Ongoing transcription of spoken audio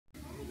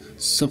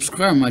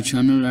Subscribe my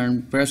channel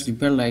and press the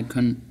bell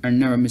icon and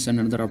never miss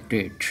another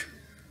update.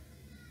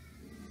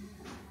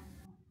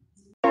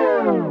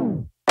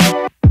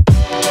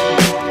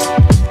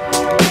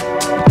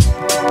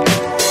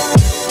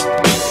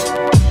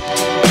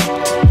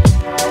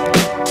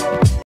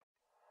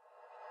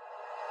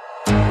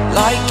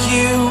 Like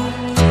you,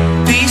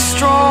 be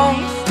strong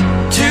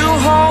to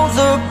hold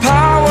the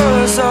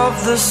powers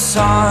of the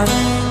sun.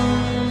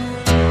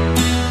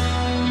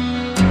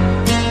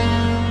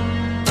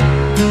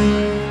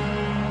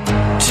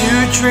 To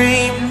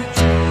dream,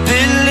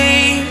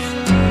 believe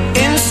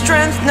in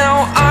strength.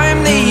 Now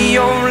I'm the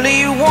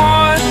only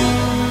one,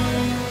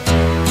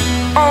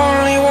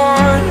 only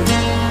one.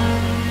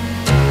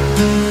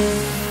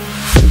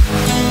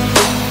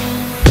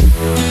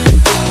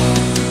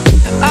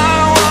 I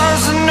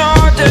was an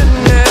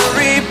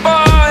ordinary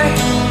boy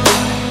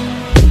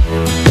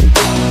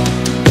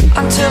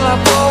until I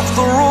broke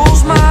the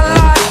rules. My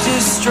life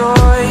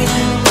destroyed,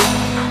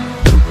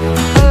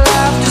 a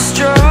life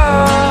destroyed.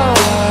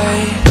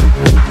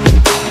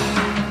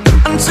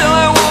 Until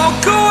I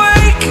walk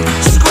awake,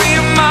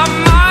 scream my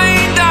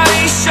mind,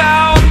 I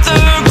shout,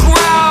 the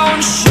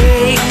ground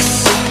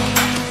shakes.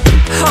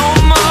 How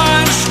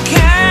much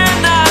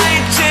can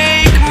I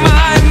take?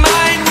 My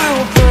mind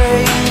will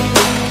break.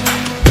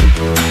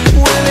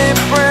 Will it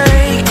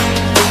break?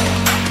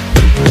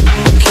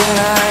 Can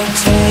I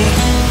take?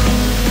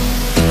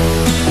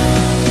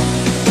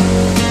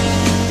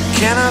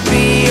 Can I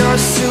be your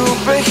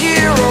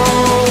superhero?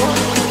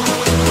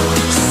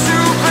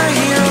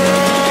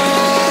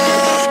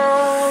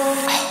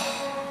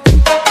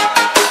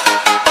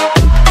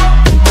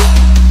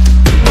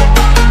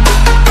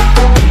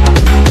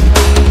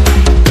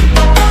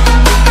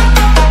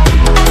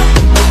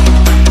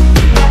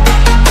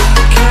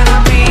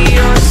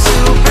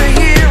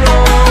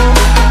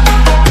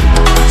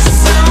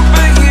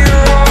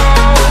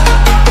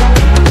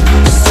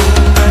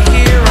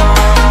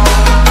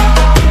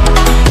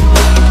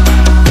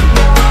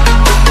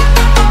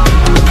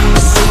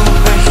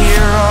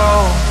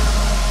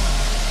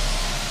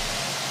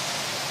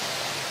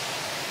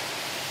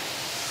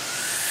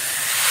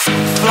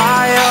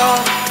 Fly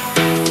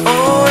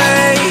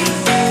away.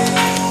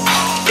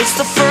 It's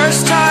the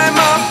first time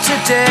of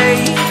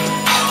today.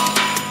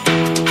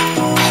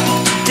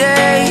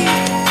 Today.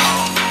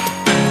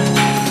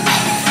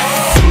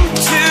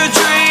 To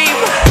dream,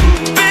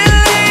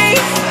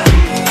 believe.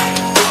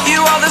 You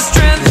are the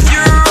strength,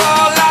 you're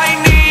all I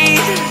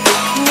need.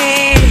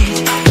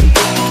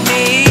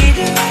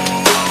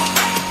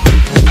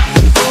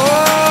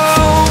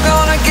 Oh,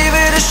 gonna give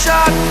it a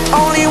shot.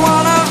 Only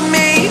one of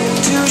me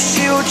to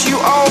shield you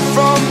all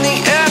from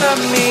the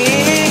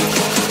enemy.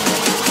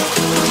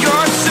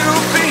 You're a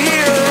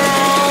superhero.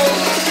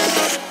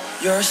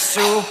 You're a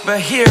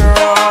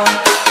superhero.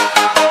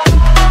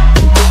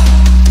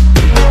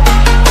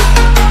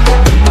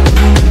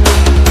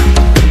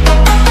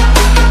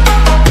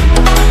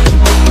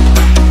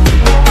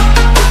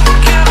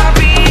 Can I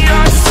be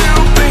your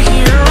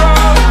superhero?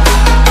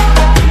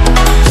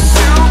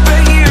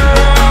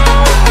 Superhero.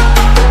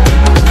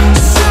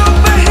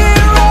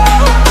 Superhero.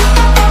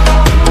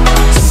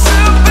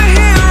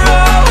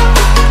 Superhero.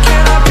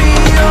 Can I be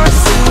your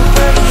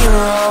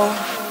superhero?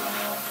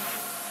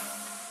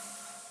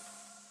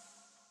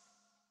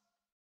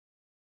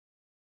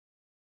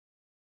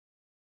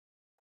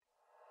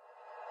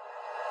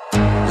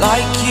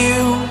 Like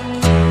you,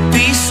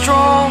 be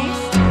strong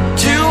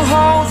to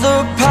hold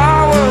the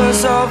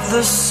powers of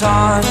the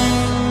sun.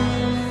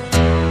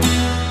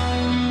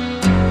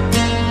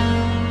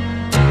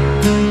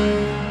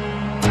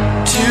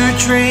 To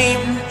dream,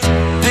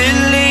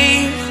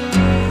 believe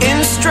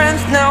in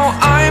strength. Now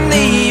I'm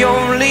the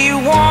only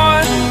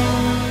one,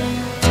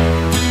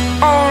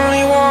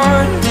 only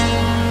one.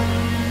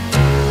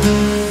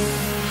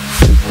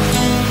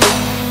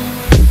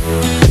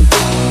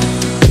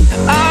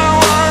 I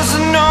was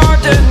an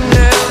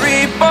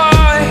ordinary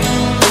boy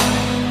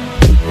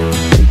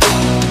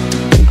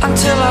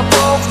until I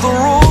broke the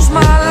rules.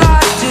 My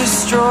life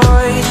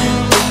destroyed,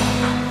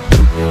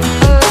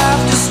 a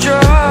life destroyed.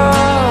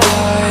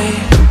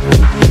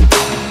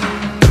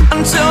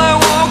 Until I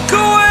walk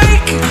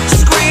awake,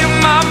 scream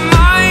my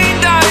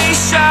mind, I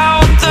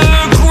shout, the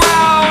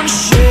ground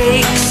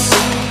shakes.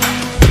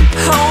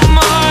 How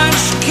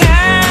much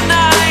can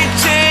I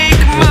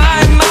take? My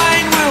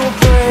mind will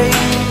break.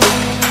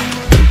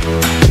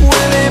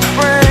 Will it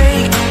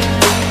break?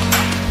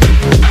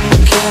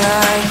 Can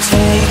I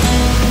take?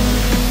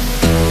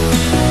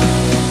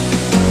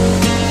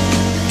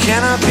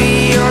 Can I be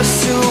your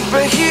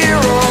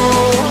superhero?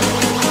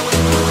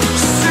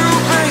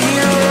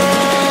 Superhero.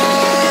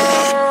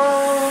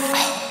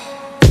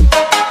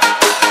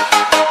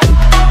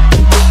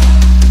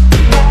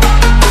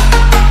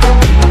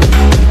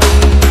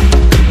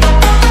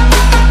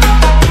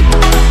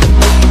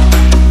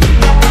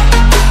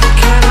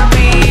 Can I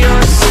be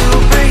your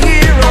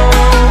superhero?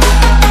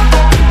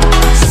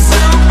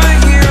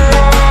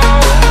 Superhero.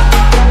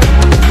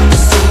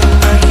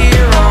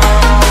 Superhero.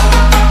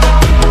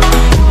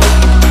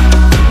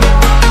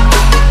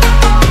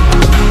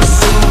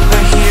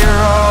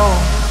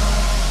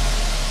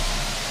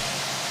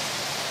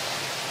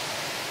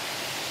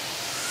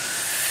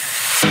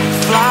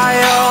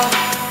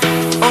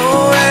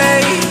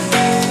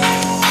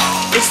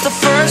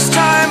 first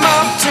time